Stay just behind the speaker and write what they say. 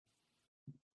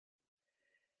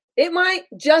It might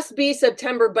just be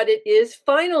September, but it is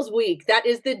finals week. That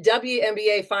is the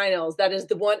WNBA finals. That is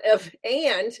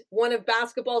one of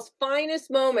basketball's finest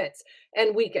moments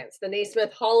and weekends. The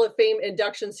Naismith Hall of Fame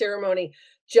induction ceremony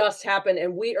just happened,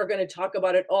 and we are going to talk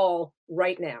about it all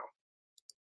right now.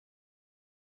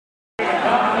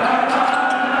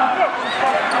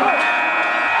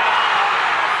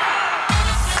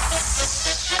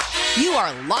 You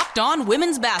are Locked On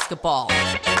Women's Basketball,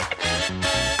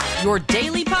 your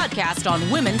daily podcast on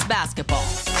women's basketball.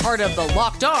 Part of the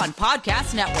Locked On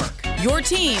Podcast Network, your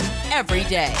team every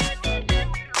day.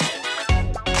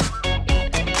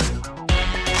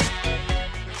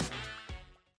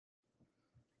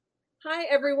 Hi,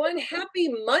 everyone. Happy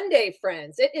Monday,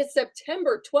 friends. It is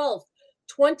September 12th,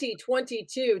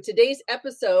 2022. Today's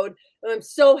episode, I'm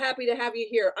so happy to have you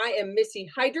here. I am Missy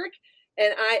Heidrich,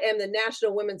 and I am the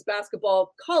National Women's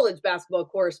Basketball College Basketball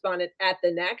Correspondent at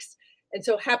The Next. And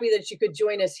so happy that you could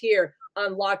join us here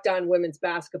on Locked On Women's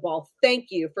Basketball. Thank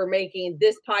you for making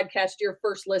this podcast your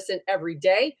first listen every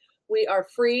day. We are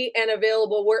free and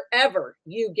available wherever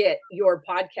you get your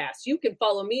podcasts. You can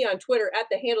follow me on Twitter at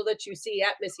the handle that you see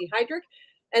at Missy Heidrich.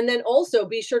 And then also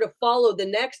be sure to follow The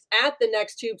Next at The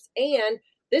Next Hoops and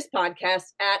this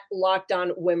podcast at Locked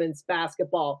On Women's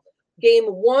Basketball. Game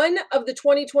 1 of the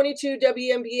 2022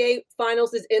 WNBA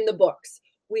Finals is in the books.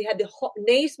 We had the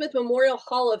Naismith Memorial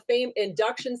Hall of Fame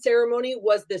induction ceremony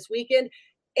was this weekend.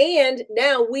 And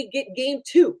now we get game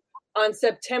 2 on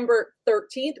September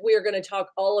 13th. We are going to talk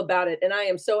all about it. And I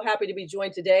am so happy to be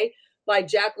joined today by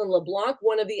Jacqueline LeBlanc,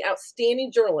 one of the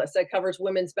outstanding journalists that covers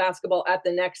women's basketball at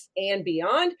The Next and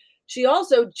beyond. She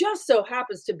also just so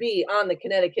happens to be on the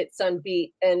Connecticut Sun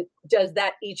beat and does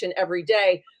that each and every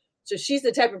day. So she's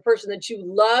the type of person that you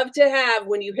love to have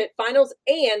when you hit finals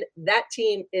and that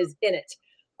team is in it.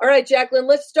 All right, Jacqueline,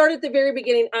 let's start at the very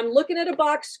beginning. I'm looking at a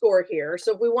box score here.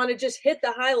 So if we want to just hit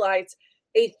the highlights,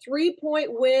 a 3-point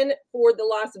win for the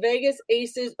Las Vegas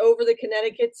Aces over the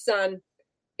Connecticut Sun.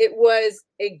 It was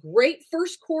a great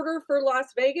first quarter for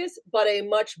Las Vegas, but a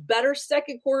much better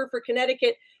second quarter for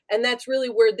Connecticut. And that's really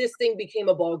where this thing became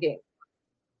a ball game.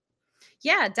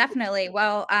 Yeah, definitely.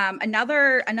 Well,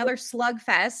 another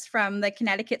slugfest from the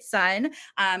Connecticut Sun,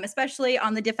 especially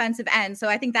on the defensive end. So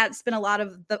I think that's been a lot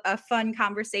of a fun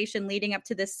conversation leading up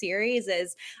to this series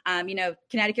is,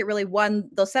 Connecticut really won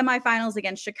those semifinals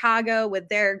against Chicago with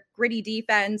their gritty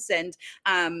defense and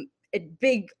a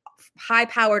big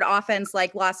high-powered offense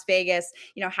like Las Vegas.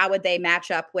 How would they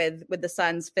match up with the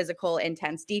Suns' physical,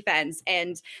 intense defense?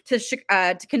 And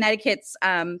to Connecticut's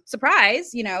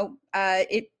surprise,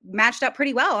 it matched up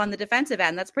pretty well on the defensive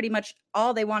end. That's pretty much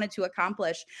all they wanted to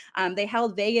accomplish. They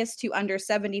held Vegas to under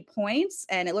 70 points,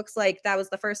 and it looks like that was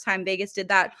the first time Vegas did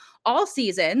that all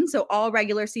season. So all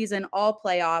regular season, all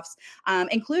playoffs,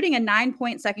 including a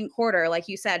 9-point second quarter, like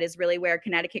you said, is really where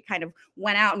Connecticut kind of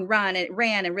went out and ran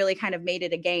and really kind of made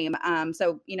it a game.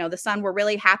 So the Sun were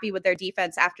really happy with their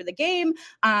defense after the game,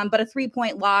 but a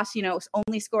 3-point loss,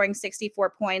 only scoring 64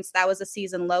 points. That was a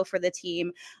season low for the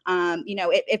team.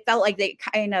 It felt like they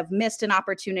kind of missed an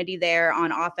opportunity there on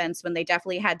offense when they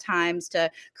definitely had times to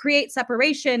create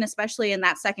separation, especially in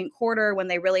that second quarter when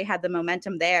they really had the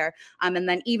momentum there. And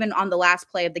then even on the last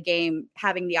play of the game,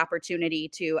 having the opportunity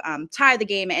to tie the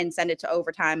game and send it to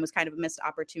overtime was kind of a missed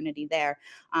opportunity there.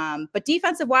 But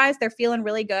defensive wise, they're feeling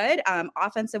really good.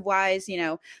 Offensive wise,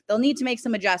 they'll need to make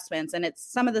some adjustments, and it's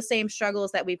some of the same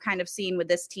struggles that we've kind of seen with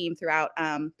this team throughout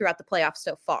the playoffs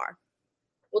so far.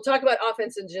 We'll talk about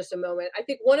offense in just a moment. I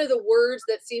think one of the words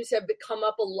that seems to have come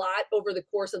up a lot over the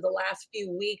course of the last few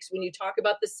weeks when you talk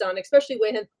about the Sun, especially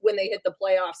when they hit the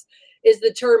playoffs, is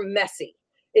the term messy.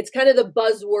 It's kind of the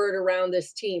buzzword around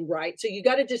this team, right? So you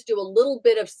got to just do a little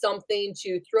bit of something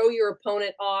to throw your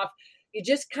opponent off. You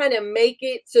just kind of make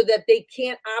it so that they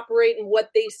can't operate in what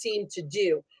they seem to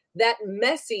do. That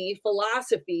messy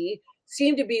philosophy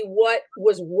seemed to be what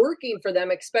was working for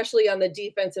them, especially on the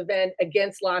defensive end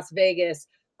against Las Vegas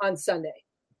on Sunday.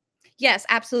 Yes,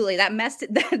 absolutely. That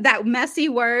messy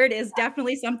word is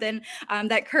definitely something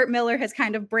that Curt Miller has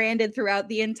kind of branded throughout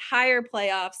the entire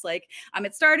playoffs. Like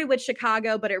it started with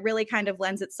Chicago, but it really kind of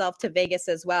lends itself to Vegas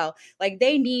as well. Like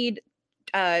they need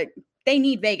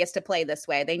Vegas to play this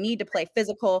way. They need to play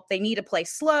physical. They need to play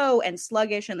slow and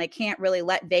sluggish, and they can't really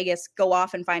let Vegas go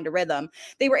off and find a rhythm.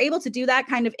 They were able to do that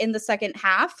kind of in the second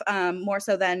half, more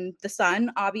so than the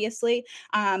Sun, obviously.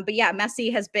 But yeah, messy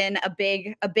has been a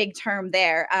big term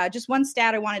there. Just one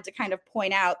stat I wanted to kind of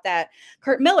point out that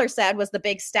Curt Miller said was the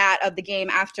big stat of the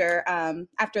game after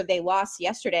they lost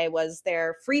yesterday was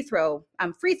their free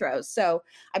throws. So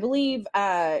I believe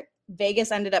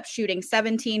Vegas ended up shooting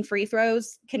 17 free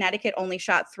throws. Connecticut only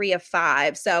shot 3 of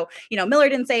 5. So, Miller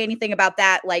didn't say anything about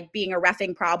that, like being a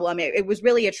reffing problem. It was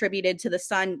really attributed to the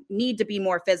Sun need to be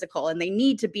more physical, and they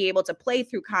need to be able to play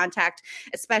through contact,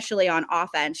 especially on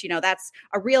offense. That's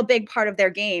a real big part of their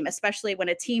game, especially when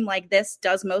a team like this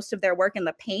does most of their work in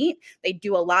the paint. They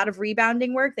do a lot of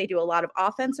rebounding work. They do a lot of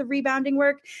offensive rebounding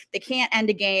work. They can't end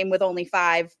a game with only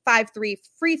five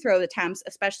free throw attempts,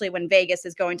 especially when Vegas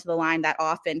is going to the line that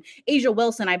often. A'ja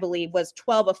Wilson, I believe, was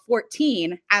 12 of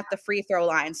 14 at the free throw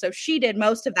line. So she did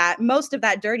most of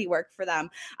that dirty work for them.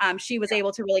 She was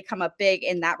able to really come up big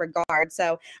in that regard.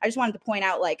 So I just wanted to point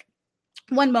out, like,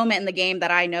 one moment in the game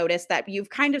that I noticed that you've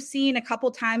kind of seen a couple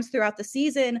times throughout the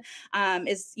season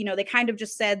is, they kind of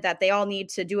just said that they all need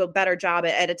to do a better job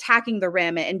at attacking the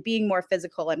rim and being more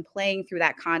physical and playing through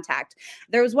that contact.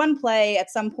 There was one play at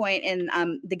some point in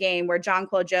the game where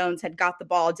Jonquel Jones had got the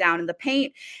ball down in the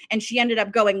paint, and she ended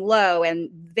up going low, and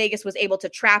Vegas was able to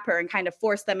trap her and kind of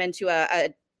force them into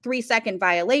a 3-second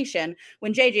violation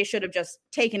when JJ should have just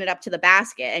taken it up to the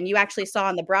basket. And you actually saw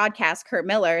on the broadcast, Curt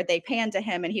Miller, they panned to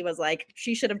him and he was like,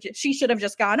 she should have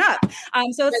just gone up.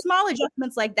 So it's small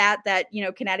adjustments like that,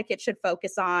 Connecticut should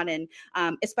focus on. And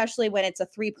especially when it's a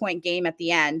 3-point game at the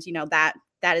end, that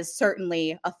is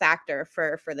certainly a factor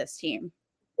for this team.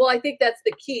 Well, I think that's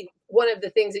the key. One of the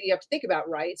things that you have to think about,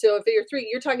 right? So if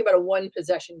you're talking about a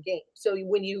 1-possession game. So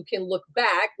when you can look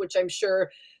back, which I'm sure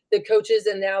the coaches,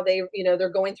 and now they're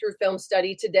going through film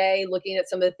study today, looking at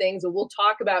some of the things, and we'll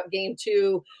talk about game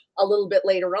 2 a little bit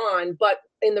later on. But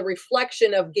in the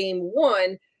reflection of game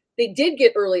 1, they did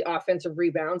get early offensive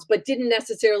rebounds, but didn't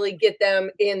necessarily get them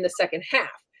in the second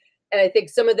half. And I think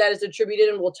some of that is attributed,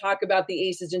 and we'll talk about the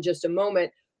Aces in just a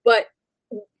moment, but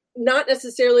not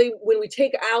necessarily when we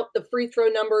take out the free throw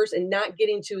numbers and not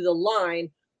getting to the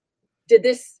line. Did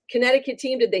this Connecticut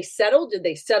team, did they settle? Did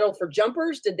they settle for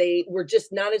jumpers? Were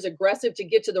just not as aggressive to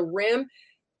get to the rim?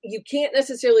 You can't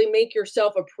necessarily make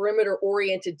yourself a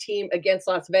perimeter-oriented team against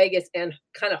Las Vegas and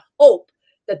kind of hope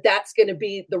that that's going to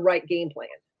be the right game plan.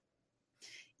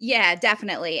 Yeah,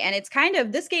 definitely. And it's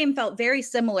this game felt very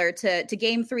similar to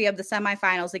game 3 of the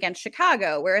semifinals against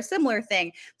Chicago, where a similar thing.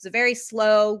 It was a very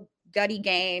slow, gutty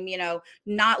game.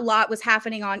 Not a lot was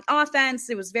happening on offense.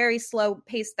 It was very slow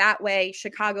paced that way.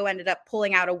 Chicago ended up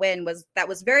pulling out a win that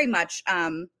was very much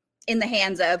in the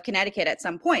hands of Connecticut at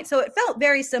some point. So it felt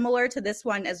very similar to this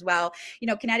one as well.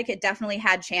 Connecticut definitely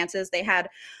had chances. They had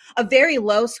a very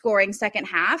low scoring second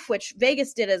half, which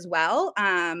Vegas did as well.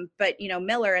 But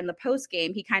Miller in the post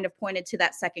game, he kind of pointed to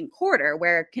that second quarter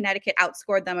where Connecticut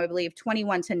outscored them, I believe,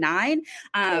 21-9.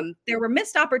 There were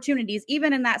missed opportunities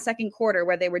even in that second quarter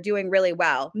where they were doing really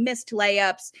well. Missed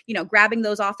layups, grabbing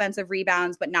those offensive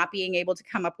rebounds, but not being able to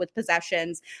come up with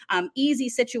possessions. Easy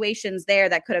situations there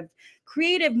that could have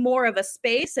created more of a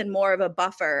space and more of a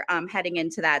buffer heading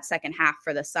into that second half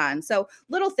for the Sun. So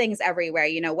little things everywhere,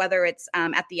 whether it's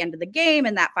at the end of the game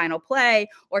in that final play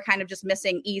or kind of just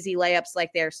missing easy layups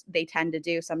like they tend to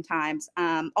do sometimes.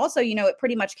 Also, it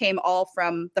pretty much came all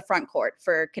from the front court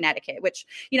for Connecticut, which,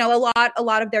 a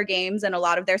lot of their games and a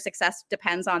lot of their success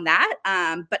depends on that.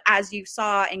 But as you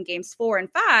saw in games 4 and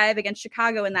 5 against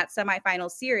Chicago in that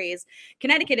semifinal series,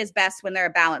 Connecticut is best when they're a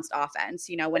balanced offense,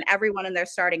 when everyone in their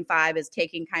starting 5 is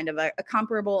taking kind of a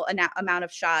comparable amount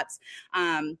of shots.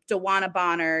 DeWanna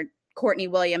Bonner, Courtney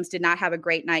Williams did not have a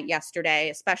great night yesterday,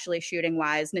 especially shooting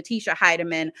wise. Natisha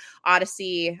Heidemann,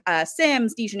 Odyssey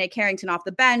Sims, Dejanay Carrington off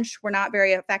the bench were not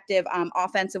very effective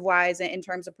offensive wise in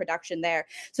terms of production there.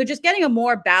 So just getting a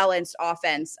more balanced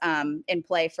offense in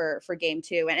play for game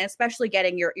 2, and especially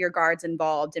getting your guards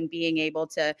involved and being able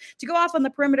to go off on the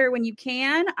perimeter when you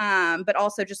can, but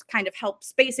also just kind of help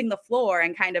spacing the floor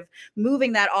and kind of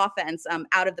moving that offense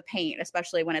out of the paint,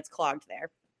 especially when it's clogged there.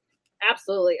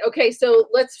 Absolutely. Okay, so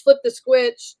let's flip the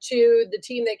switch to the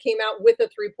team that came out with a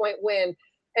 3-point win.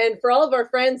 And for all of our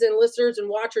friends and listeners and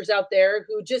watchers out there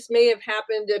who just may have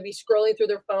happened to be scrolling through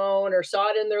their phone or saw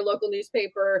it in their local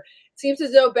newspaper, it seems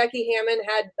as though Becky Hammon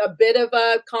had a bit of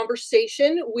a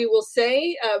conversation, we will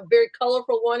say, a very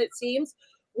colorful one, it seems,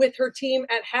 with her team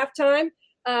at halftime.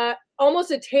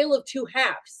 Almost a tale of two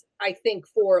halves, I think,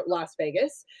 for Las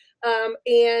Vegas.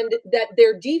 And that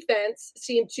their defense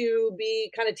seemed to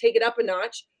be kind of take it up a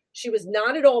notch. She was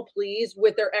not at all pleased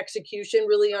with their execution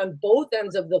really on both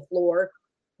ends of the floor.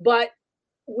 But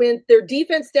when their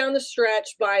defense down the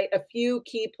stretch by a few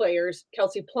key players,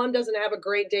 Kelsey Plum doesn't have a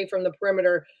great day from the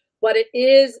perimeter, but it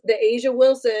is the A'ja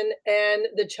Wilson and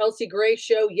the Chelsea Gray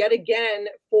show yet again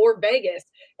for Vegas.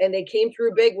 And they came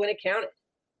through big when it counted.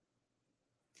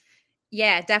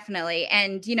 Yeah, definitely.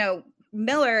 And,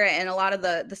 Miller and a lot of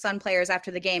the Sun players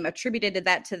after the game attributed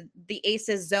that to the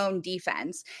Aces zone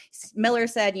defense. Miller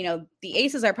said, the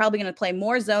Aces are probably going to play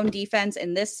more zone defense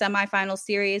in this semifinal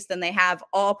series than they have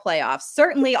all playoffs.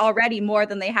 Certainly already more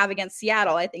than they have against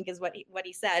Seattle, I think is what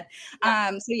he said.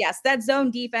 So yes, that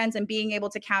zone defense and being able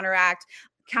to counteract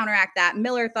that.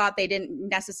 Miller thought they didn't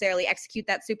necessarily execute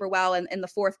that super well in the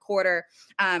fourth quarter.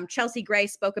 Chelsea Gray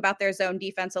spoke about their zone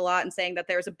defense a lot and saying that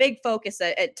there was a big focus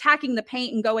at attacking the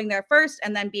paint and going there first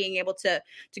and then being able to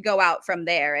go out from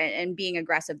there and being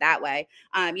aggressive that way.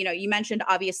 You mentioned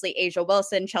obviously A'ja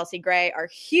Wilson, Chelsea Gray are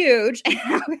huge.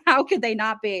 How could they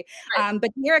not be?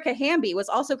 But Dearica Hamby was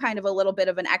also kind of a little bit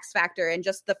of an X factor in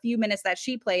just the few minutes that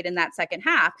she played in that second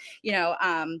half.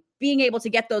 Being able to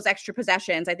get those extra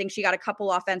possessions. I think she got a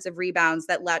couple offensive rebounds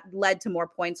that led to more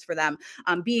points for them.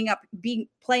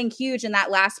 Playing huge in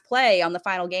that last play on the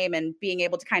final game and being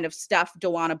able to kind of stuff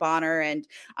DeWanna Bonner and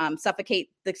suffocate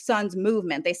the Suns'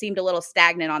 movement. They seemed a little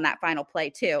stagnant on that final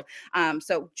play too.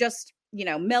 So just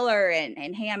Miller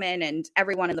and Hammond and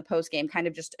everyone in the post game kind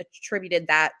of just attributed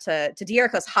that to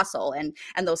Dearica's hustle and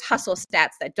those hustle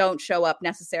stats that don't show up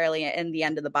necessarily in the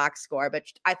end of the box score. But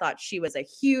I thought she was a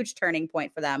huge turning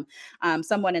point for them.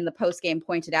 Someone in the post game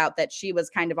pointed out that she was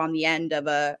kind of on the end of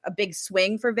a big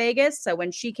swing for Vegas. So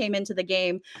when she came into the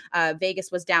game, Vegas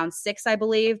was down 6, I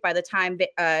believe. By the time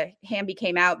Hamby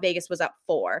came out, Vegas was up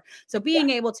 4. So being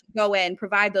able to go in,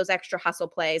 provide those extra hustle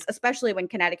plays, especially when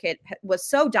Connecticut was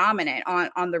so dominant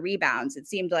on the rebounds. It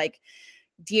seemed like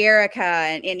Dearica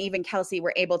and even Kelsey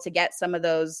were able to get some of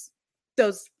those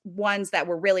ones that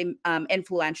were really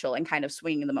influential and kind of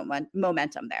swinging the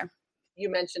momentum there. You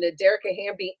mentioned it. Dearica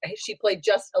Hamby, she played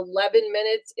just 11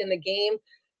 minutes in the game,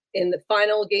 in the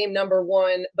final game number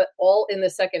 1, but all in the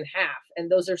second half. And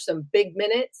those are some big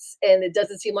minutes, and it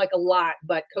doesn't seem like a lot,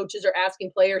 but coaches are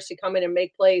asking players to come in and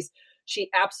make plays. She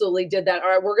absolutely did that. All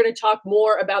right, we're going to talk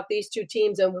more about these two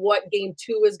teams and what game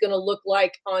 2 is going to look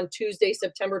like on Tuesday,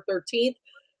 September 13th.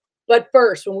 But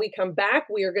first, when we come back,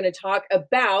 we are going to talk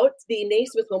about the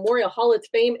Naismith Memorial Hall of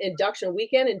Fame induction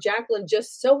weekend. And Jacqueline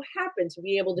just so happened to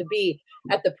be able to be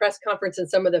at the press conference and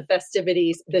some of the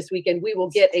festivities this weekend. We will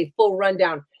get a full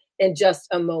rundown in just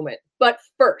a moment. But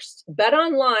first,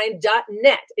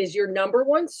 betonline.net is your number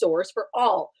one source for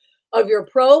all of your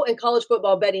pro and college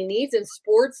football betting needs and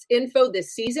sports info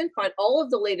this season. Find all of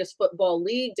the latest football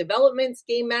league developments,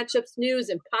 game matchups, news,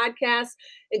 and podcasts,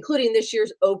 including this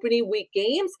year's opening week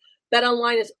games.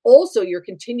 BetOnline is also your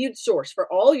continued source for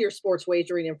all your sports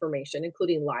wagering information,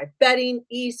 including live betting,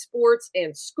 esports,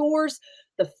 and scores.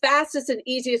 The fastest and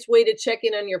easiest way to check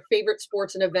in on your favorite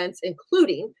sports and events,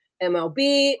 including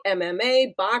MLB,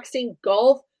 MMA, boxing,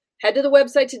 golf. Head to the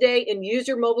website today and use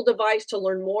your mobile device to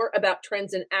learn more about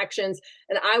trends and actions.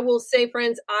 And I will say,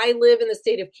 friends, I live in the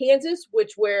state of Kansas,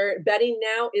 where betting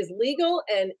now is legal.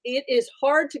 And it is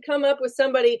hard to come up with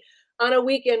somebody on a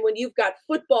weekend when you've got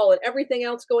football and everything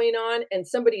else going on and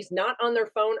somebody's not on their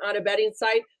phone on a betting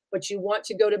site, but you want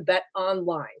to go to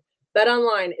BetOnline.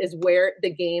 BetOnline is where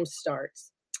the game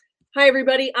starts. Hi,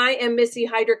 everybody. I am Missy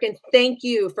Heidrich, and thank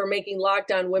you for making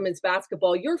Locked On Women's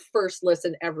Basketball your first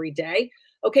listen every day.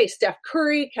 Okay, Steph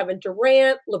Curry, Kevin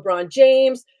Durant, LeBron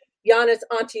James, Giannis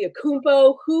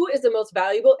Antetokounmpo. Who is the most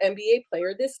valuable NBA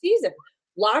player this season?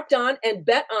 Locked On and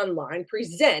BetOnline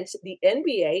present the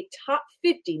NBA Top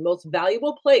 50 Most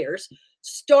Valuable Players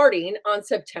starting on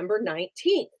September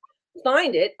 19th.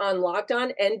 Find it on Locked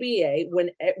On NBA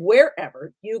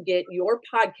wherever you get your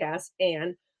podcasts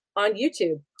and on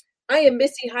YouTube. I am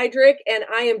Missy Heidrich, and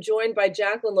I am joined by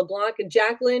Jacqueline LeBlanc. And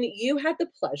Jacqueline, you had the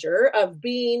pleasure of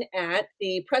being at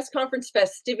the press conference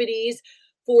festivities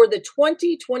for the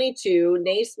 2022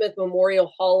 Naismith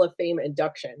Memorial Hall of Fame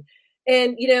induction.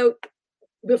 And,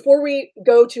 before we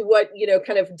go to what,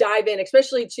 kind of dive in,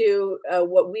 especially to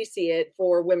what we see it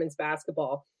for women's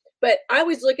basketball, but I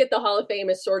always look at the Hall of Fame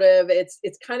as sort of, it's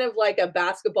kind of like a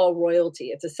basketball royalty.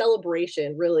 It's a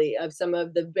celebration, really, of some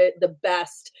of the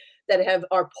best that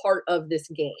are part of this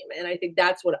game. And I think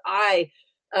that's what I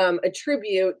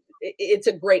attribute. It's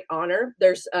a great honor.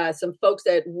 There's some folks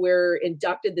that were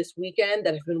inducted this weekend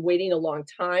that have been waiting a long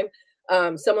time.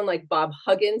 Someone like Bob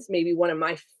Huggins, maybe one of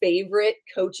my favorite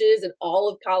coaches in all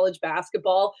of college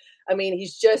basketball. I mean,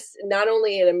 he's just not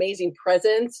only an amazing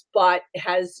presence, but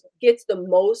gets the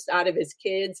most out of his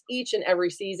kids each and every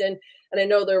season. And I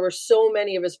know there were so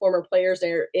many of his former players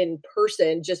there in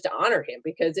person just to honor him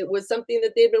because it was something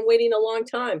that they'd been waiting a long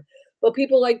time. But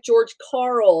people like George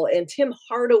Karl and Tim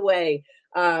Hardaway,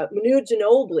 Manu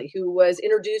Ginobili, who was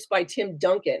introduced by Tim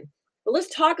Duncan. But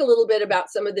let's talk a little bit about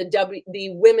some of the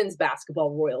women's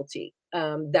basketball royalty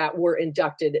that were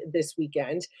inducted this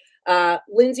weekend.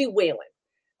 Lindsay Whalen.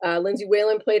 Lindsay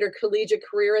Whalen played her collegiate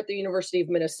career at the University of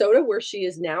Minnesota, where she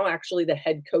is now actually the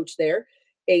head coach there.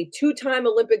 A 2-time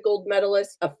Olympic gold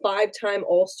medalist, a 5-time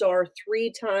All-Star,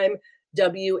 3-time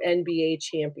WNBA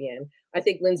champion. I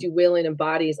think Lindsay Whalen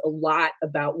embodies a lot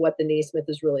about what the Naismith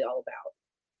is really all about.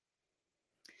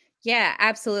 Yeah,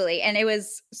 absolutely. And it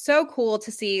was so cool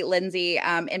to see Lindsay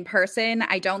in person.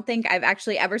 I don't think I've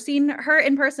actually ever seen her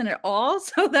in person at all.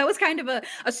 So that was kind of a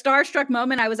starstruck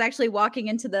moment. I was actually walking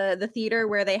into the theater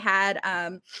where they had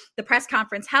the press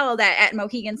conference held at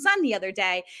Mohegan Sun the other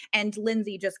day. And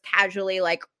Lindsay just casually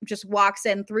just walks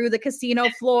in through the casino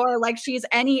floor like she's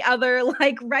any other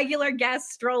regular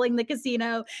guest strolling the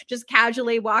casino, just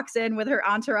casually walks in with her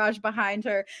entourage behind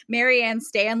her. Marianne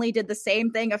Stanley did the same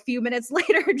thing a few minutes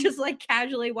later, just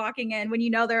casually walking in when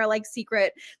there are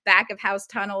secret back of house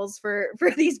tunnels for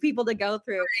these people to go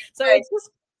through. So it's just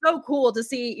so cool to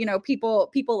see, people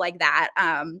like that,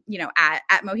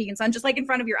 at Mohegan Sun, just in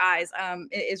front of your eyes.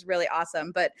 It is really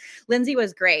awesome. But Lindsay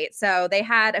was great. So they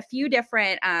had a few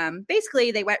different,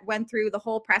 basically they went through the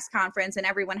whole press conference and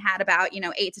everyone had about,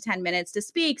 8 to 10 minutes to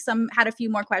speak. Some had a few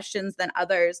more questions than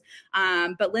others.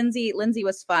 But Lindsay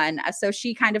was fun. So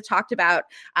she kind of talked about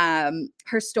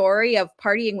her story of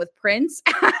partying with Prince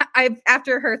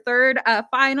after her third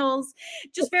finals,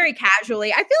 just very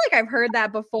casually. I feel like I've heard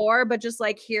that before, but just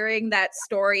hearing that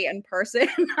story in person,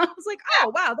 I was like,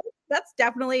 oh, wow, that's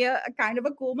definitely a kind of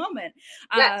a cool moment.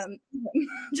 Yes.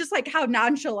 Just how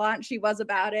nonchalant she was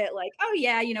about it. Oh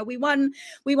yeah, we won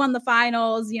the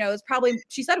finals.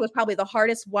 She said it was probably the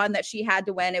hardest one that she had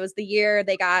to win. It was the year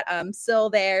they got Syl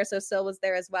there. So Syl was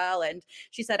there as well. And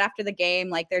she said after the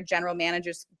game, their general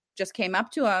managers just came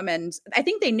up to him, and I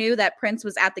think they knew that Prince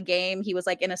was at the game. He was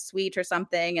in a suite or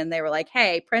something, and they were like,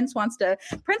 hey, Prince wants to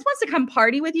come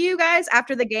party with you guys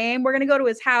after the game. We're gonna go to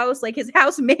his house, his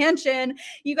house mansion.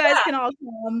 You guys can all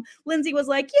come. Lindsay was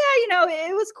like, yeah,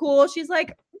 it was cool. She's like,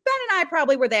 Ben and I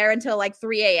probably were there until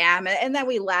 3 a.m. and then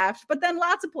we left. But then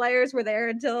lots of players were there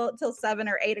until 7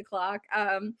 or 8 o'clock.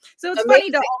 So it's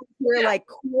funny to hear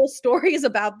cool stories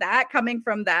about that coming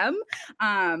from them.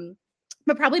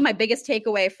 But probably my biggest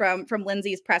takeaway from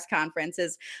Lindsay's press conference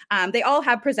is they all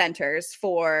have presenters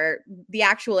for the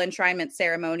actual enshrinement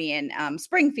ceremony in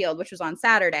Springfield, which was on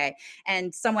Saturday.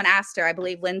 And someone asked her, I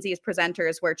believe Lindsay's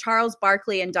presenters were Charles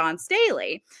Barkley and Dawn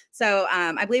Staley. So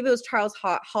I believe it was Charles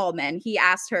Hallman. He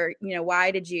asked her, why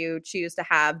did you choose to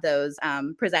have those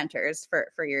presenters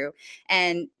for you?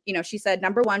 And, she said,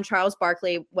 number one, Charles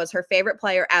Barkley was her favorite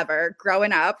player ever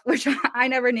growing up, which I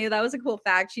never knew. That was a cool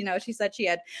fact. She said she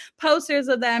had posters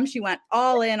of them. She went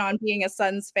all in on being a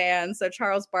Suns fan. So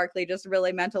Charles Barkley just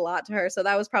really meant a lot to her. So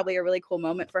that was probably a really cool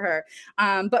moment for her.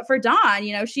 But for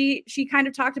Dawn, she kind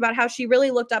of talked about how she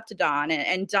really looked up to Dawn,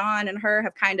 and Dawn and her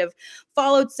have kind of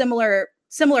followed similar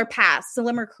paths,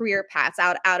 similar career paths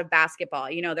out of basketball.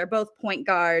 They're both point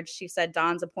guards. She said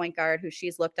Dawn's a point guard who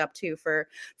she's looked up to for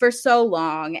so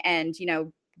long. And,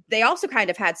 they also kind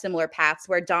of had similar paths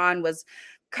where Dawn was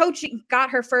coaching, got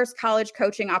her first college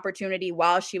coaching opportunity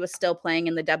while she was still playing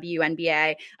in the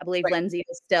WNBA. I believe right. Lindsay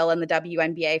was still in the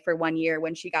WNBA for 1 year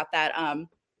when she got that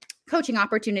coaching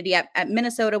opportunity at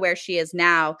Minnesota, where she is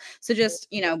now. So just,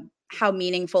 how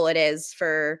meaningful it is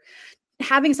for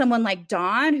having someone like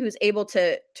Dawn who's able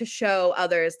to show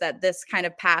others that this kind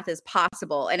of path is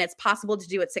possible, and it's possible to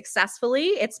do it successfully.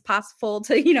 It's possible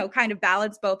to, kind of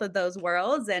balance both of those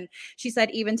worlds. And she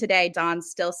said even today, Dawn's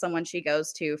still someone she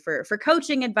goes to for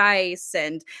coaching advice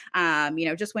and,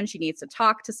 just when she needs to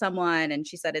talk to someone. And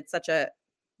she said it's such a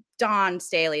Dawn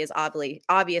Staley is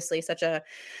obviously such a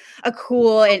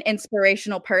cool and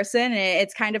inspirational person. And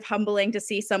it's kind of humbling to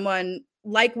see someone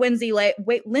like Lindsay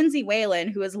Whalen,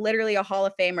 who is literally a Hall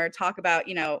of Famer, talk about,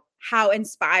 how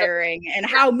inspiring and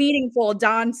how meaningful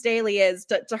Dawn Staley is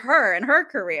to her and her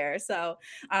career. So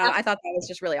I thought that was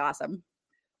just really awesome.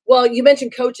 Well, you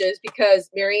mentioned coaches because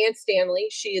Marianne Stanley,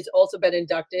 she has also been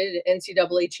inducted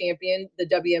NCAA champion, the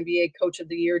WNBA Coach of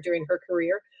the Year during her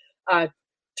career.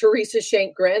 Teresa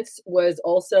Shank-Grentz was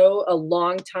also a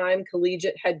longtime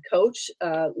collegiate head coach,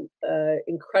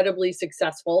 incredibly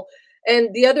successful.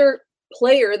 And the other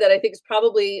player that I think is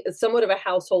probably somewhat of a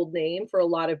household name for a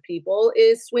lot of people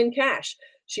is Swin Cash.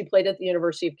 She played at the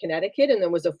University of Connecticut and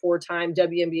then was a 4-time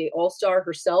WNBA All-Star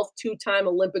herself, 2-time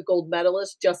Olympic gold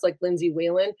medalist, just like Lindsay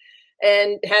Whalen,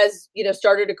 and has,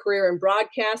 started a career in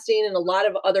broadcasting and a lot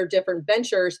of other different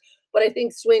ventures. But I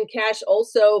think Swin Cash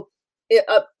also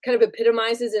kind of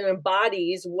epitomizes and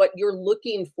embodies what you're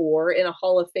looking for in a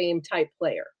Hall of Fame type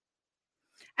player.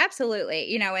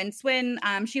 Absolutely. And Swin,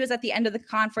 she was at the end of the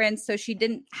conference, so she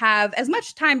didn't have as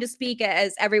much time to speak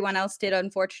as everyone else did,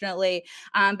 unfortunately.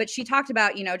 But she talked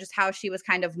about, just how she was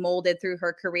kind of molded through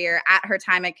her career at her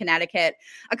time at Connecticut.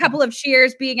 A couple of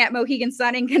cheers being at Mohegan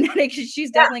Sun in Connecticut. She's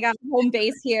definitely got home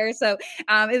base here. So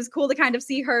it was cool to kind of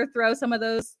see her throw some of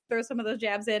those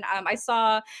jabs in. I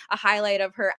saw a highlight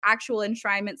of her actual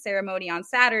enshrinement ceremony on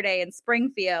Saturday in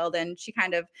Springfield, and she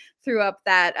kind of threw up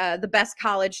that the best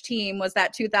college team was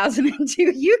that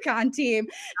 2002 UConn team.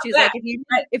 She's like,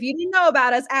 if you didn't know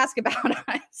about us, ask about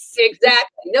us.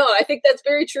 Exactly. No, I think that's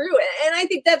very true. And I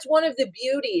think that's one of the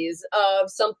beauties of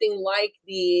something like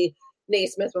the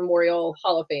Naismith Memorial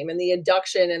Hall of Fame and the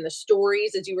induction and the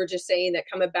stories, as you were just saying, that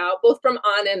come about both from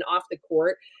on and off the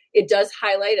court. It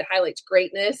highlights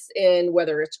greatness in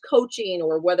whether it's coaching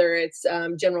or whether it's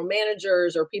general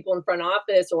managers or people in front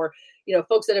office or,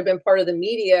 folks that have been part of the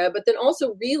media, but then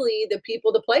also really the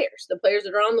players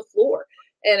that are on the floor.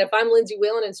 And if I'm Lindsay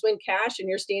Whalen and Swin Cash and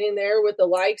you're standing there with the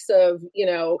likes of,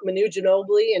 Manu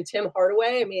Ginobili and Tim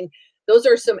Hardaway, I mean, those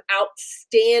are some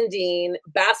outstanding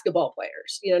basketball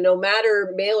players, no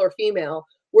matter male or female.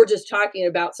 We're just talking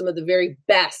about some of the very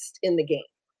best in the game.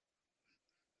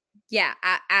 Yeah,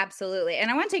 absolutely. And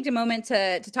I want to take a moment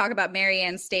to talk about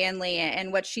Marianne Stanley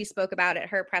and what she spoke about at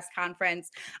her press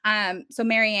conference. So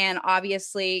Marianne,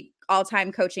 obviously,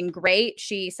 all-time coaching great.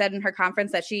 She said in her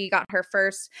conference that she got her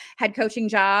first head coaching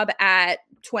job at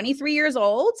 23 years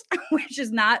old, which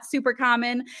is not super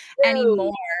common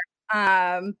anymore.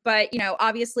 But,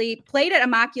 obviously played at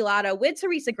Immaculata with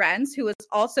Teresa Grenz, who was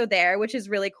also there, which is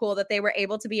really cool that they were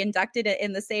able to be inducted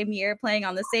in the same year, playing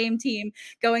on the same team,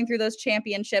 going through those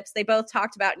championships. They both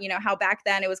talked about, how back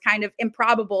then it was kind of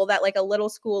improbable that like a little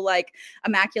school like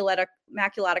Immaculata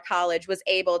College was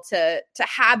able to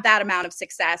have that amount of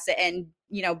success and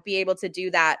be able to do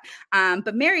that.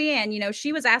 But Marianne,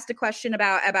 she was asked a question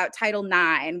about Title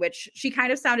IX, which she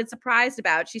kind of sounded surprised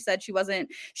about. She said she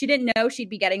didn't know she'd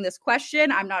be getting this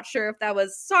question. I'm not sure if that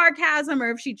was sarcasm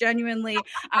or if she genuinely,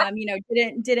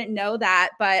 didn't know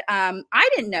that. But I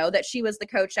didn't know that she was the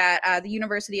coach at the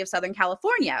University of Southern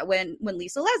California when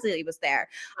Lisa Leslie was there.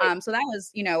 So that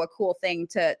was, a cool thing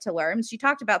to learn. She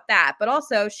talked about that, but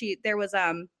also there was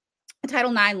a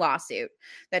Title IX lawsuit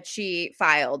that she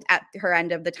filed at her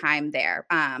end of the time there,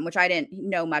 which I didn't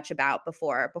know much about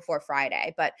before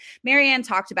Friday. But Marianne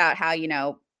talked about how,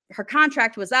 her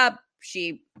contract was up.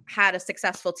 She had a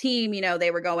successful team.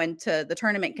 They were going to the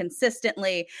tournament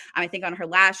consistently. I think on her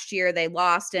last year, they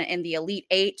lost in the Elite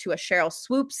Eight to a Cheryl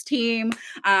Swoops team,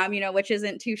 which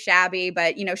isn't too shabby.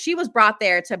 But, she was brought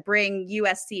there to bring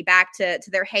USC back to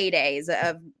their heydays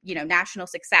of, national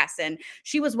success. And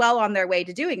she was well on their way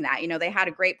to doing that. They had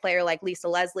a great player like Lisa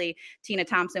Leslie. Tina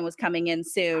Thompson was coming in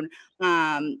soon.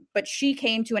 But she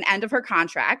came to an end of her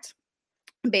contract.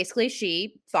 Basically,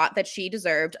 she thought that she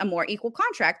deserved a more equal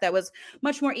contract that was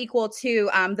much more equal to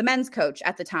the men's coach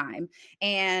at the time.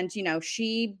 And,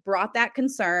 she brought that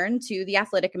concern to the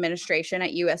athletic administration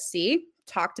at USC,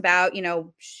 talked about,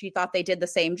 she thought they did the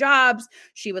same jobs.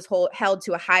 She was held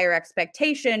to a higher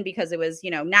expectation because it was,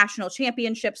 national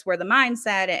championships were the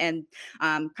mindset and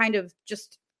kind of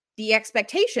just the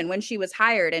expectation when she was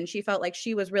hired, and she felt like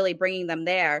she was really bringing them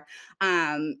there.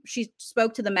 She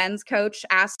spoke to the men's coach,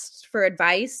 asked for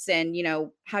advice, and,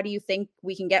 how do you think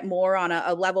we can get more on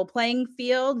a level playing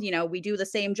field? We do the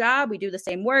same job, we do the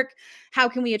same work. How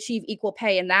can we achieve equal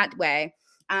pay in that way?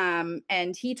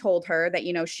 And he told her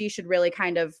that, she should really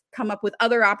kind of come up with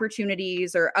other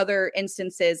opportunities or other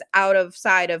instances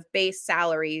outside of base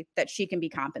salary that she can be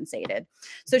compensated.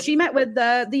 So she met with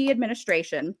the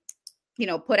administration,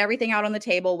 put everything out on the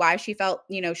table, why she felt,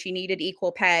 she needed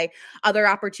equal pay, other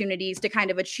opportunities to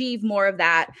kind of achieve more of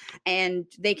that. And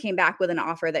they came back with an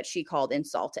offer that she called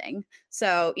insulting.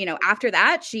 So, after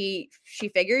that, she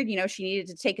figured, she needed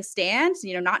to take a stand,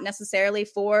 not necessarily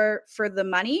for the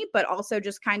money, but also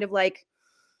just kind of like,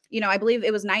 I believe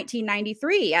it was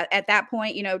 1993 at that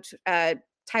point,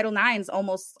 Title IX is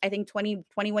almost, I think,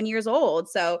 21 years old.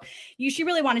 So she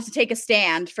really wanted to take a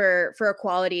stand for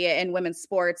equality in women's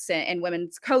sports and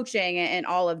women's coaching and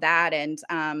all of that. And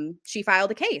she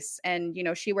filed a case, and,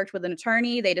 she worked with an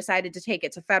attorney. They decided to take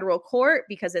it to federal court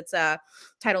because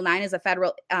Title IX is a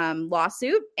federal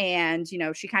lawsuit. And,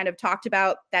 she kind of talked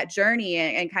about that journey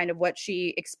and kind of what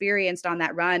she experienced on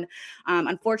that run.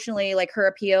 Unfortunately, like, her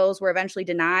appeals were eventually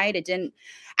denied. It didn't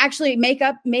actually make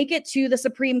it to the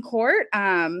Supreme Court.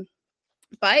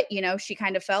 But, she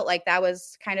kind of felt like that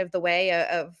was kind of the way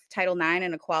of Title IX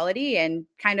and equality, and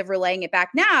kind of relaying it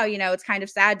back now. It's kind of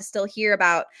sad to still hear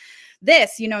about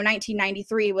this,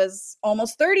 1993 was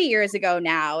almost 30 years ago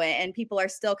now, and people are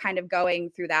still kind of going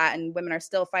through that, and women are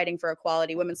still fighting for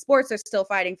equality. Women's sports are still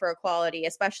fighting for equality,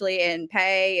 especially in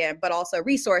pay, but also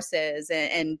resources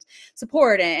and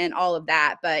support and all of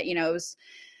that. But,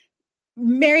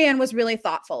 Marianne was really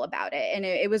thoughtful about it, and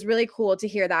it was really cool to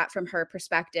hear that from her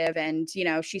perspective. And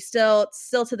she still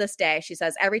to this day, she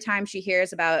says every time she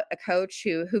hears about a coach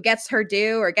who gets her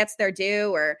due or gets their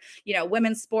due, or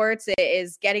women's sports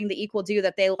is getting the equal due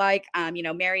that they like,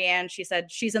 Marianne, she said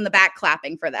she's in the back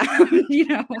clapping for them.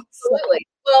 Absolutely.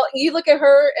 Well, you look at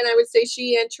her, and I would say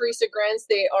she and Teresa Grens,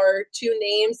 they are two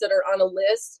names that are on a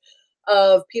list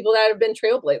of people that have been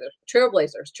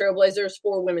trailblazers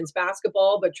for women's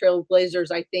basketball, but trailblazers,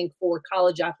 I think, for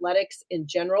college athletics in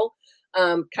general.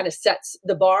 Kind of sets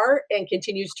the bar and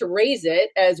continues to raise it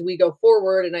as we go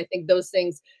forward. And I think those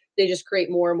things, they just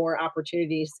create more and more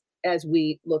opportunities as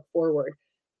we look forward.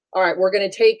 All right, we're going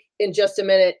to take in just a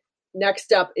minute.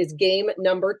 Next up is game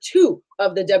number 2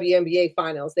 of the WNBA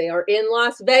finals. They are in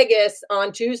Las Vegas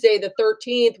on Tuesday, the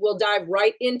 13th. We'll dive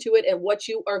right into it and what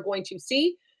you are going to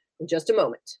see in just a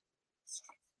moment.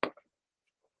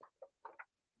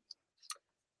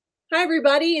 Hi,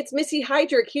 everybody. It's Missy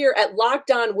Heidrich here at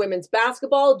Locked On Women's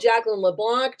Basketball. Jacqueline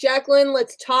LeBlanc. Jacqueline,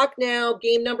 let's talk now.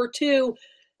 Game number 2.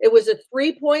 It was a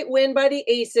 3-point win by the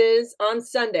Aces on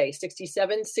Sunday,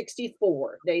 67-64.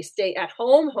 They stay at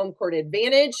home court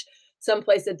advantage,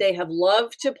 someplace that they have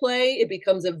loved to play. It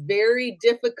becomes a very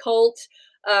difficult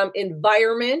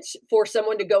environment for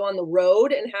someone to go on the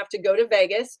road and have to go to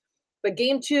Vegas. But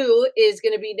game 2 is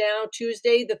going to be now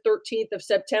Tuesday, the 13th of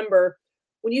September.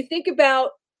 When you think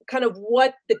about kind of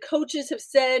what the coaches have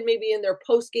said, maybe in their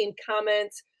post-game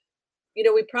comments,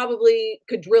 we probably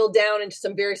could drill down into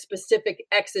some very specific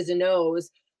X's and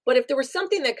O's. But if there was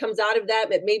something that comes out of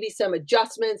that maybe some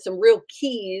adjustments, some real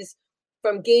keys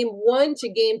from game 1 to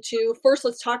game 2. First,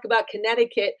 let's talk about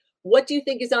Connecticut. What do you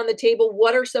think is on the table?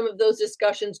 What are some of those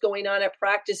discussions going on at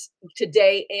practice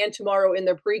today and tomorrow in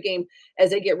their pregame as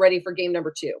they get ready for game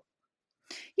number 2?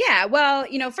 Yeah, well,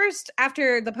 first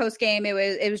after the post game,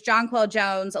 it was Jonquel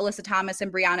Jones, Alyssa Thomas, and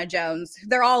Brianna Jones.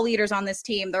 They're all leaders on this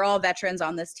team. They're all veterans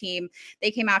on this team. They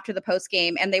came after the post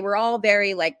game, and they were all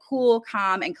very cool,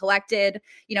 calm, and collected.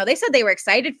 They said they were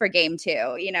excited for game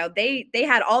 2. They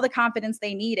had all the confidence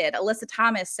they needed. Alyssa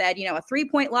Thomas said, a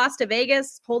 3-point loss to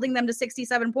Vegas, holding them to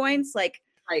 67 points,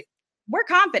 right. We're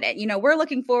confident. We're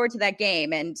looking forward to that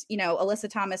game. And Alyssa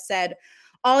Thomas said,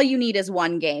 all you need is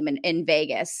one game in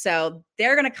Vegas. So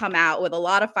they're going to come out with a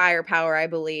lot of firepower, I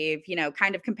believe,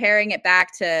 kind of comparing it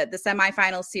back to the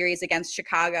semifinal series against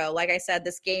Chicago. Like I said,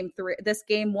 this game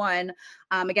 1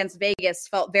 against Vegas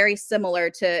felt very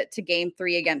similar to game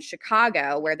 3 against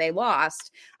Chicago, where they lost.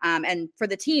 And for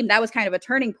the team, that was kind of a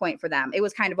turning point for them. It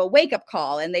was kind of a wake-up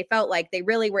call, and they felt like they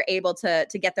really were able to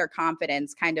get their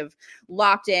confidence kind of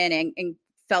locked in and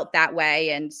felt that way.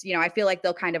 And, I feel like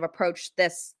they'll kind of approach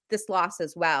this loss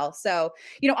as well. So,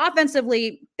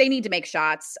 offensively, they need to make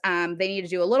shots. They need to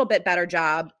do a little bit better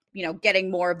job, getting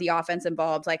more of the offense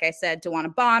involved. Like I said,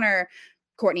 DeWanna Bonner,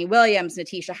 Courtney Williams,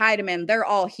 Natisha Heidemann, they're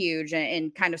all huge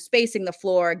in kind of spacing the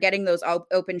floor, getting those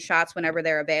open shots whenever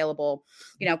they're available.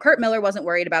 Kurt Miller wasn't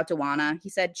worried about DeWanna. He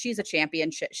said, she's a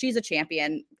champion. She's a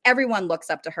champion. Everyone looks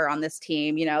up to her on this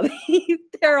team.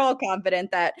 They're all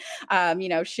confident that,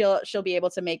 she'll be able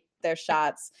to make their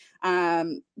shots.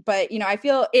 But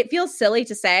it feels silly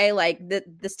to say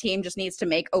this team just needs to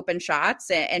make open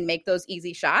shots and make those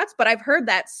easy shots. But I've heard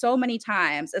that so many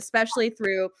times, especially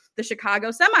through the Chicago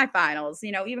semifinals.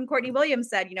 Even Courtney Williams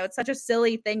said, it's such a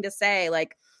silly thing to say,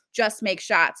 just make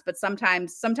shots. But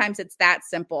sometimes it's that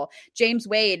simple. James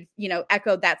Wade,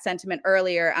 echoed that sentiment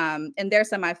earlier in their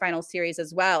semifinal series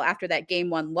as well, after that game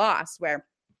 1 loss, where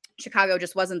Chicago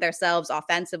just wasn't themselves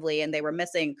offensively, and they were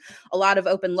missing a lot of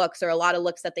open looks, or a lot of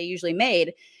looks that they usually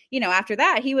made. After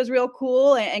that, he was real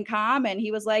cool and calm, and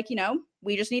he was like,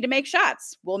 we just need to make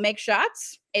shots. We'll make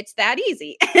shots. It's that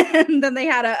easy. And then they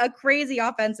had a crazy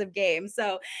offensive game.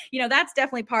 So, that's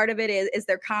definitely part of it is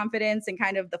their confidence and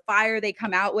kind of the fire they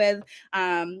come out with.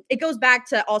 It goes back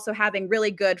to also having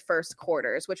really good first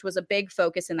quarters, which was a big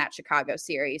focus in that Chicago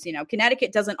series.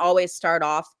 Connecticut doesn't always start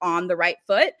off on the right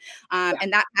foot.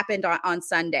 And that happened on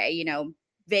Sunday.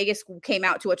 Vegas came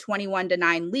out to a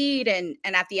 21-9 lead, and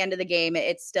at the end of the game,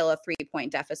 it's still a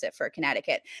 3-point deficit for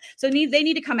Connecticut. So they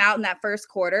need to come out in that first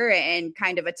quarter and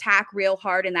kind of attack real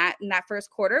hard in that first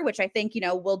quarter, which I think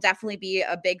will definitely be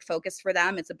a big focus for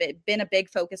them. It's been a big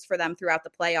focus for them throughout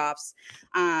the playoffs.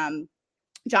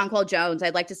 Jonquel Jones,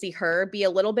 I'd like to see her be a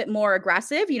little bit more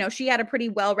aggressive. She had a pretty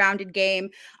well-rounded game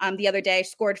the other day,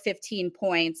 scored 15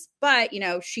 points, but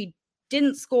she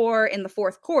didn't score in the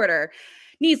fourth quarter,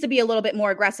 needs to be a little bit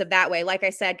more aggressive that way. Like I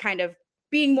said, kind of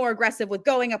being more aggressive with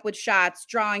going up with shots,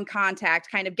 drawing contact,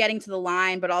 kind of getting to the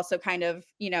line, but also kind of,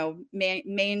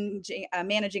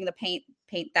 managing the paint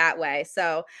that way.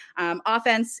 So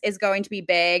offense is going to be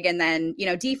big. And then,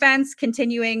 defense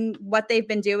continuing what they've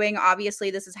been doing.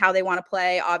 Obviously, this is how they want to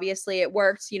play. Obviously, it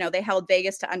worked. They held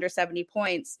Vegas to under 70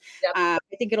 points. Yep. I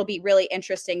think it'll be really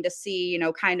interesting to see,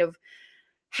 kind of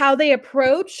how they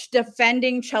approach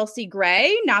defending Chelsea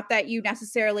Gray. Not that you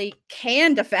necessarily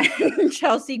can defend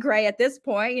Chelsea Gray at this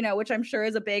point, which I'm sure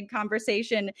is a big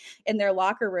conversation in their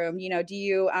locker room.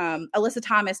 Alyssa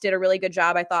Thomas did a really good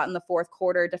job, I thought, in the fourth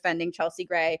quarter defending Chelsea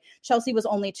Gray. Chelsea was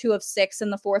only 2 of 6 in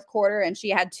the fourth quarter, and she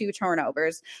had 2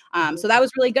 turnovers. So that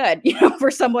was really good,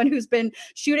 for someone who's been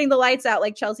shooting the lights out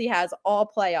like Chelsea has all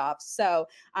playoffs. So,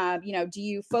 do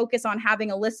you focus on having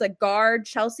Alyssa guard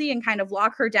Chelsea and kind of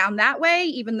lock her down that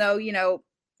way? Even though,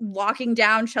 locking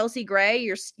down Chelsea Gray,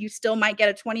 you still might get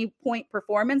a 20-point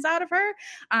performance out of her.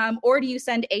 Or do you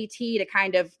send AT to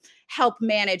kind of help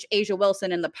manage A'ja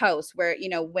Wilson in the post where,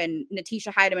 when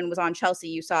Natisha Hiedeman was on Chelsea,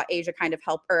 you saw A'ja kind of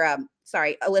help,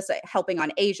 Alyssa helping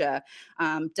on A'ja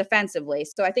defensively.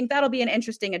 So I think that'll be an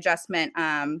interesting adjustment.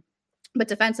 But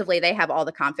defensively, they have all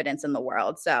the confidence in the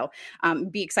world. So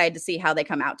be excited to see how they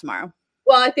come out tomorrow.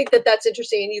 Well, I think that's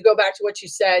interesting. And you go back to what you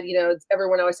said,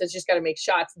 everyone always says, just got to make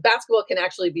shots. Basketball can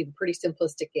actually be a pretty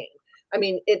simplistic game. I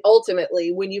mean,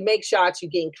 ultimately, when you make shots, you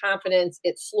gain confidence.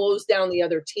 It slows down the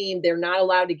other team. They're not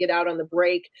allowed to get out on the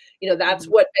break. That's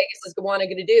what Vegas is going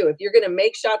to do. If you're going to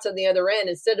make shots on the other end,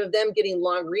 instead of them getting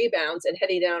long rebounds and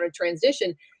heading down in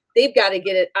transition, they've got to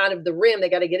get it out of the rim. They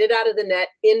got to get it out of the net,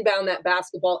 inbound that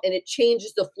basketball, and it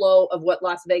changes the flow of what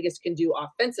Las Vegas can do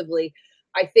offensively.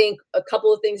 I think a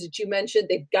couple of things that you mentioned,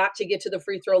 they've got to get to the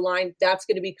free throw line. That's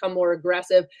going to become more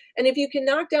aggressive. And if you can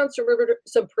knock down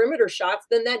some perimeter shots,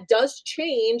 then that does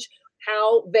change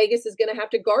how Vegas is going to have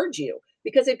to guard you,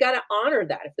 because they've got to honor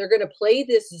that. If they're going to play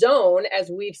this zone, as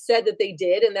we've said that they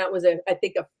did, and that was, I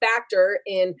think, a factor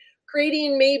in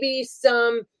creating maybe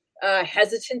some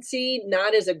hesitancy,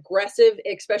 not as aggressive,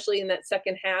 especially in that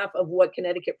second half of what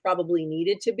Connecticut probably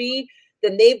needed to be,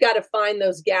 then they've got to find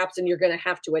those gaps and you're going to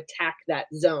have to attack that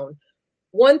zone.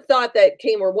 One thought that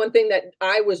came, or one thing that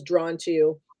I was drawn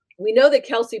to, we know that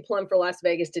Kelsey Plum for Las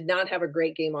Vegas did not have a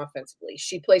great game offensively.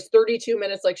 She plays 32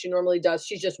 minutes like she normally does.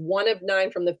 She's just 1 of 9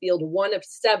 from the field, 1 of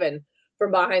 7 from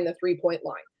behind the 3-point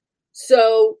line.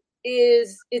 So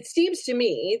it seems to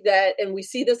me that, and we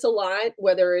see this a lot,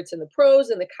 whether it's in the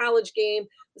pros and the college game,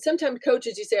 sometimes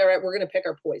coaches, you say, all right, we're going to pick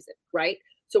our poison, right?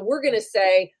 So we're going to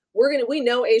say, we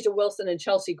know A'ja Wilson and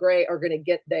Chelsea Gray are going to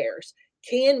get theirs.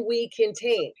 Can we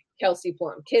contain Kelsey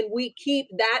Plum? Can we keep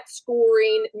that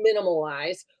scoring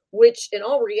minimalized, which in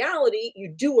all reality, you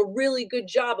do a really good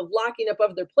job of locking up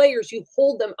other players. You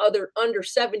hold them under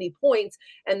 70 points,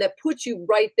 and that puts you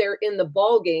right there in the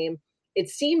ball game. It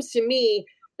seems to me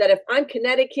that if I'm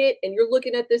Connecticut and you're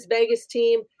looking at this Vegas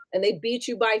team and they beat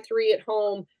you by 3 at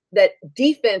home, that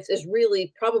defense is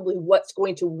really probably what's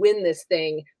going to win this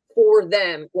thing for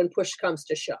them when push comes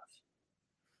to shove.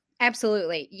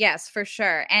 Absolutely. Yes, for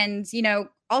sure. And,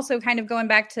 also kind of going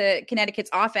back to Connecticut's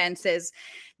offense is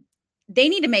they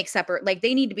need to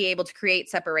they need to be able to create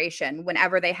separation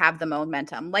whenever they have the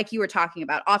momentum. Like you were talking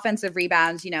about offensive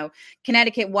rebounds,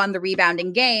 Connecticut won the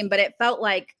rebounding game, but it felt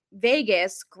like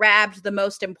Vegas grabbed the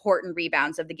most important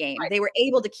rebounds of the game. Right. They were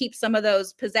able to keep some of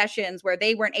those possessions where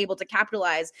they weren't able to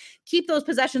capitalize, keep those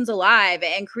possessions alive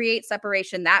and create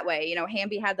separation that way.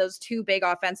 Hamby had those 2 big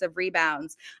offensive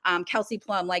rebounds. Kelsey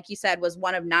Plum, like you said, was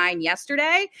 1 of 9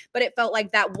 yesterday, but it felt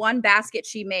like that one basket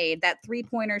she made, that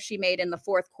 3-pointer she made in the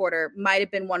fourth quarter might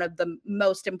have been one of the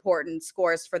most important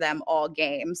scores for them all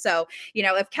game. So,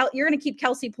 if you're going to keep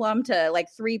Kelsey Plum to like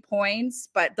 3 points,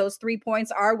 but those 3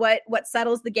 points are what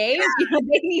settles the game.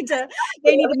 They need to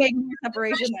make more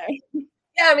separation there.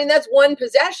 Yeah, I mean, that's one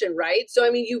possession, right? So, I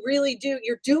mean,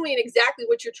 you're doing exactly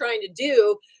what you're trying to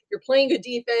do. You're playing good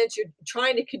defense. You're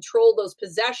trying to control those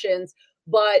possessions.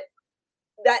 But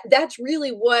that's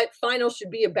really what finals should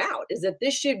be about, is that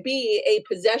this should be a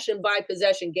possession by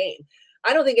possession game.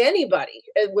 I don't think anybody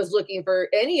was looking for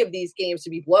any of these games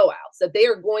to be blowouts, that they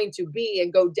are going to be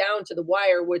and go down to the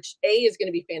wire, which is going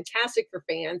to be fantastic for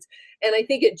fans. And I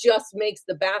think it just makes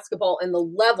the basketball and the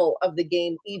level of the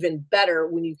game even better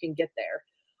when you can get there.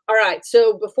 All right.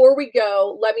 So before we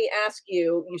go, let me ask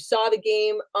you saw the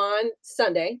game on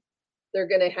Sunday. They're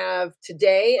going to have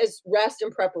today as rest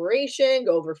and preparation,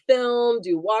 go over film,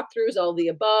 do walkthroughs, all the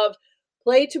above.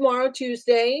 Play tomorrow,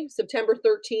 Tuesday, September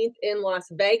 13th in Las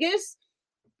Vegas.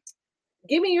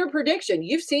 give me your prediction.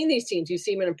 You've seen these teams. You've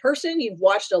seen them in person. You've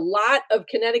watched a lot of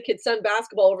Connecticut Sun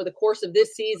basketball over the course of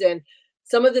this season.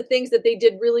 Some of the things that they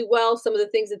did really well, some of the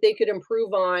things that they could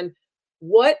improve on.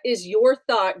 What is your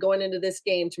thought going into this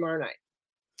game tomorrow night?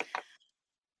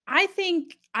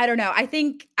 I don't know. I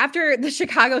think after the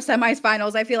Chicago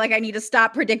semifinals, I feel like I need to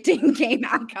stop predicting game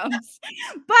outcomes.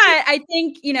 But I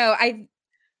think,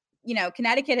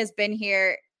 Connecticut has been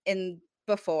here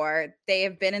before. They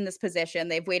have been in this position.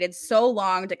 They've waited so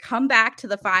long to come back to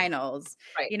the finals.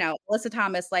 Right. Alyssa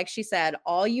Thomas, like she said,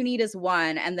 all you need is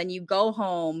one, and then you go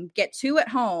home, get two at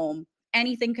home.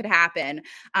 Anything could happen.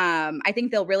 I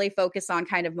think they'll really focus on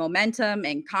kind of momentum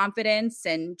and confidence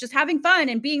and just having fun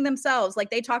and being themselves. Like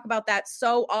they talk about that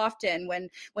so often when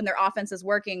their offense is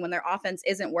working, when their offense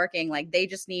isn't working, like they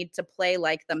just need to play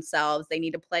like themselves. They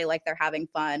need to play like they're having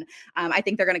fun. I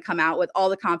think they're going to come out with all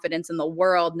the confidence in the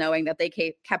world, knowing that they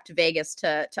kept Vegas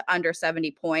to under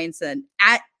 70 points and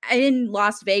in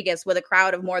Las Vegas with a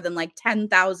crowd of more than like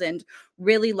 10,000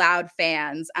 really loud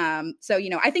fans. So,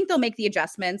 I think they'll make the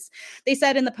adjustments. They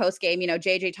said in the post game,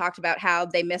 JJ talked about how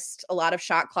they missed a lot of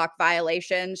shot clock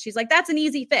violations. She's like, that's an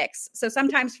easy fix. So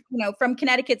sometimes, from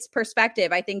Connecticut's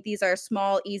perspective, I think these are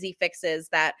small, easy fixes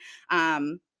that,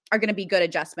 are going to be good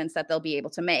adjustments that they'll be able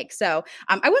to make. So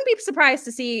I wouldn't be surprised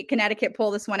to see Connecticut pull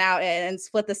this one out and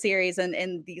split the series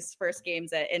in these first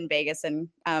games in Vegas and,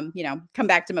 come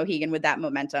back to Mohegan with that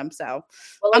momentum. So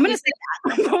I'm going to say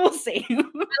that. We'll see.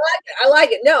 I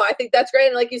like it. No, I think that's great.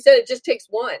 And like you said, it just takes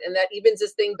one and that evens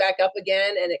this thing back up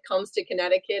again. And it comes to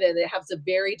Connecticut and it has a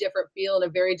very different feel and a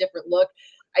very different look.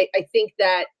 I think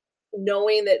that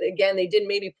knowing that, again, they didn't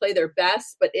maybe play their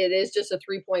best, but it is just a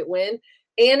 3-point win.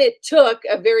 And it took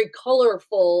a very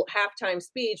colorful halftime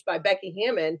speech by Becky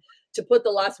Hammon to put the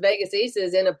Las Vegas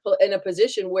Aces in a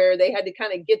position where they had to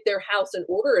kind of get their house in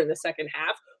order in the second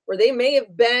half, where they may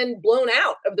have been blown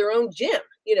out of their own gym.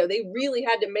 They really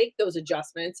had to make those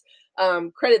adjustments.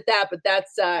 Credit that, but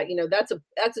that's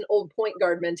an old point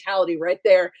guard mentality right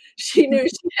there. She knew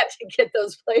she had to get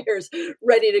those players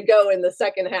ready to go in the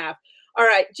second half. All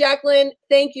right, Jacqueline,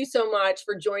 thank you so much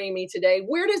for joining me today.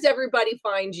 Where does everybody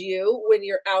find you when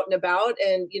you're out and about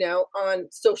and, on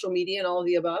social media and all of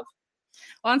the above?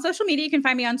 Well, on social media, you can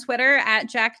find me on Twitter at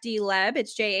Jack D. Leb.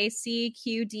 It's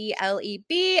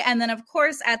JACQDLEB. And then, of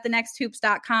course, at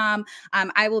thenexthoops.com.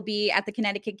 I will be at the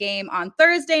Connecticut game on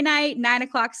Thursday night,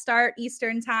 9:00 start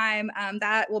Eastern time.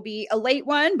 That will be a late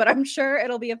one, but I'm sure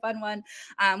it'll be a fun one.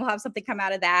 We'll have something come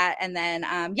out of that. And then,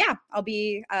 I'll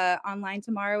be online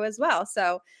tomorrow as well.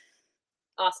 So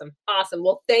Awesome.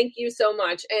 Well, thank you so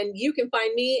much. And you can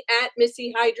find me at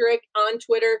Missy Heidrich on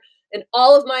Twitter. And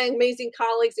all of my amazing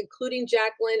colleagues, including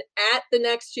Jacqueline, at The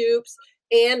Next Hoops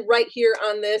and right here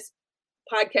on this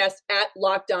podcast at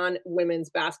Locked On Women's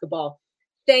Basketball.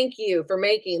 Thank you for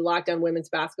making Locked On Women's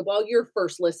Basketball your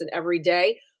first listen every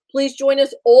day. Please join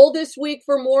us all this week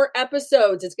for more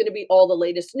episodes. It's going to be all the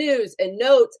latest news and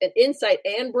notes and insight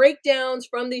and breakdowns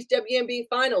from these WNBA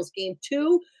finals. Game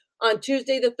 2 on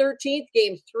Tuesday the 13th,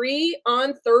 Game 3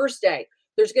 on Thursday.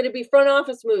 There's going to be front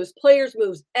office moves, players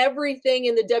moves, everything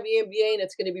in the WNBA, and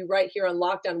it's going to be right here on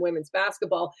Locked On Women's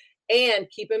Basketball. And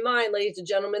keep in mind, ladies and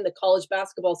gentlemen, the college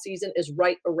basketball season is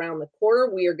right around the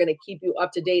corner. We are going to keep you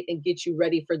up to date and get you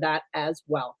ready for that as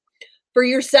well. For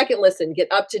your second listen,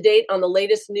 get up to date on the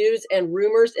latest news and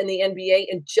rumors in the NBA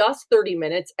in just 30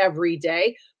 minutes every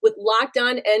day with Locked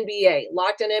On NBA.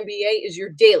 Locked On NBA is your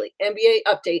daily NBA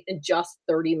update in just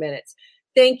 30 minutes.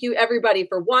 Thank you, everybody,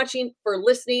 for watching, for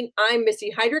listening. I'm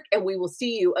Missy Heidrich, and we will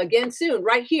see you again soon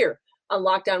right here on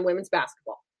Locked On Women's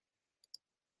Basketball.